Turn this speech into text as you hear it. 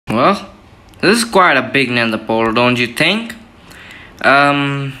Well, this is quite a big nether portal, don't you think?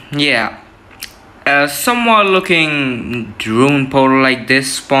 Yeah. Somewhat looking rune portal like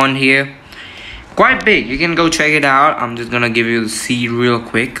this spawned here. Quite big. You can go check it out. I'm just gonna give you the seed real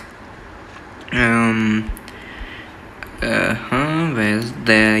quick.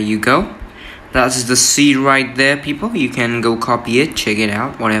 There you go. That's the seed right there, people. You can go copy it, check it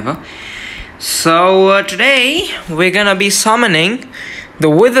out, whatever. So today we're gonna be summoning the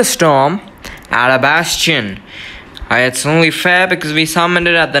Wither Storm at a Bastion. It's only fair because we summoned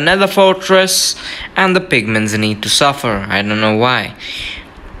it at the Nether Fortress, and the pigments need to suffer. I don't know why.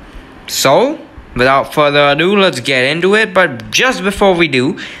 So, without further ado, let's get into it. But just before we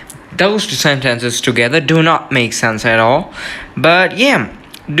do, those two sentences together do not make sense at all. But yeah,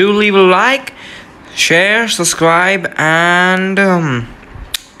 do leave a like, share, subscribe, and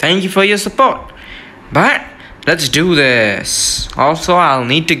thank you for your support. But let's do this. Also, I'll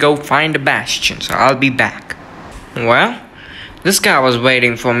need to go find a Bastion, so I'll be back. Well, this guy was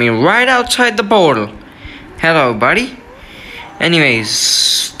waiting for me right outside the portal. Hello, buddy.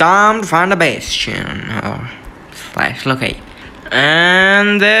 Anyways, time to find a Bastion or slash locate.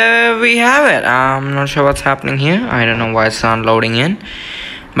 And there we have it. I'm not sure what's happening here. I don't know why it's not loading in.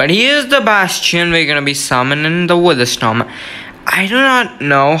 But here's the Bastion. We're gonna be summoning the Wither Storm. I do not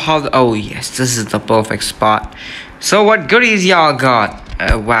know how oh yes, this is the perfect spot. So what goodies y'all got?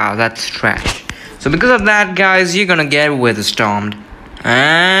 Wow, that's trash. So because of that, guys, you're gonna get Wither Stormed.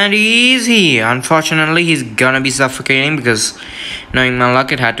 And he's here. Unfortunately, he's gonna be suffocating because, knowing my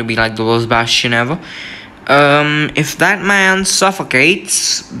luck, it had to be like the worst Bastion ever. If that man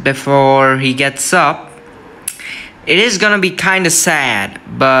suffocates before he gets up, it is gonna be kinda sad.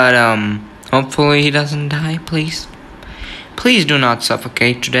 But hopefully he doesn't die, please. Please do not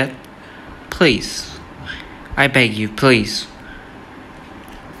suffocate to death. Please. I beg you, please.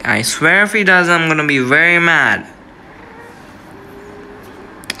 I swear if he does, I'm gonna be very mad.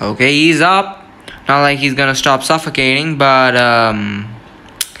 Okay, he's up. Not like he's gonna stop suffocating, but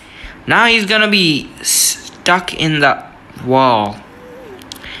now he's gonna be stuck in the wall.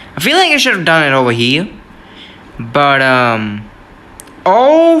 I feel like I should have done it over here. But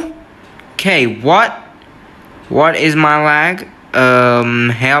okay, what is my lag?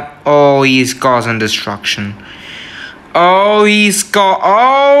 Help. Oh, he's causing destruction. Oh,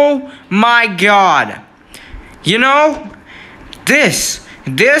 oh my god. You know, this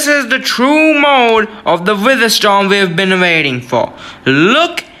is the true mode of the Wither Storm we've been waiting for.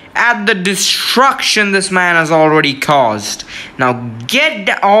 Look at the destruction this man has already caused. Now get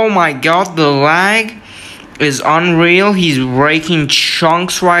the oh my god, the lag is unreal. He's breaking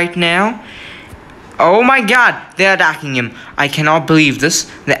chunks right now. Oh my god, they're attacking him. I cannot believe this.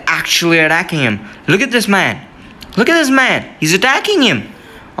 They're actually attacking him. Look at this man. Look at this man. He's attacking him.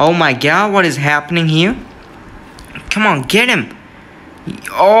 Oh my god, what is happening here? Come on, get him.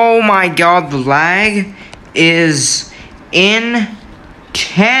 Oh my god, the lag is intense.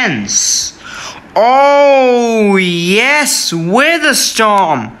 Oh yes, Wither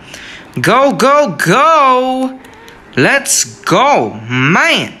Storm. Go, go, go. Let's go.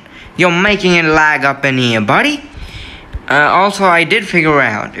 Man, you're making it lag up in here, buddy. Also, I did figure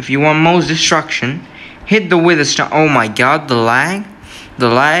out, if you want most destruction, hit the Wither Storm. Oh my god, the lag. The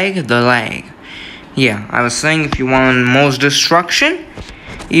lag, the lag. Yeah, I was saying if you want most destruction,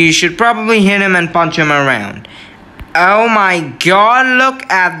 you should probably hit him and punch him around. Oh my god, look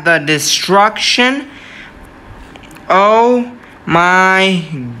at the destruction. Oh my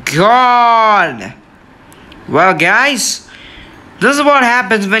god. Well, guys, this is what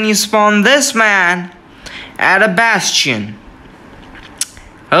happens when you spawn this man at a Bastion.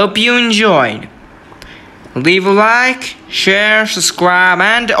 Hope you enjoyed. Leave a like, share, subscribe,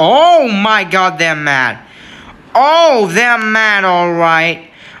 and oh my god, they're mad. Oh, they're mad, alright.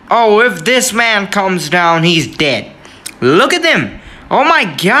 Oh, if this man comes down, he's dead. Look at them. Oh my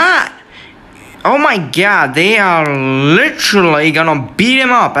god. Oh my god, they are literally gonna beat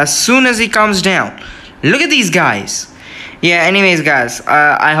him up as soon as he comes down. Look at these guys. Yeah, anyways, guys,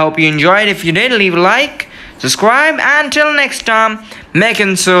 I hope you enjoyed. If you did, leave a like, subscribe, and until next time,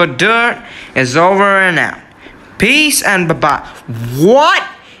 making so dirt is over and out. Peace and bye-bye. What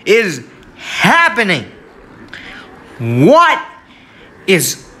is happening? What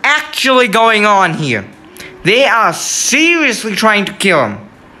is actually going on here? They are seriously trying to kill him.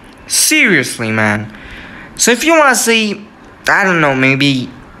 Seriously, man. So if you want to see, I don't know,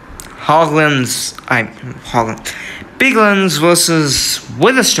 maybe Piglins versus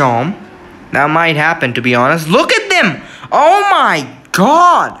Wither Storm, that might happen, to be honest. Look at them. Oh my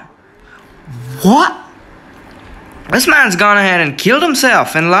god. What? This man's gone ahead and killed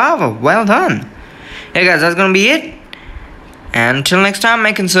himself in lava. Well done. Hey guys, that's gonna be it. And until next time,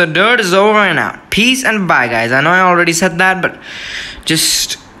 making sure dirt is over and out. Peace and bye, guys. I know I already said that, but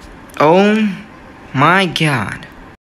just... oh my god.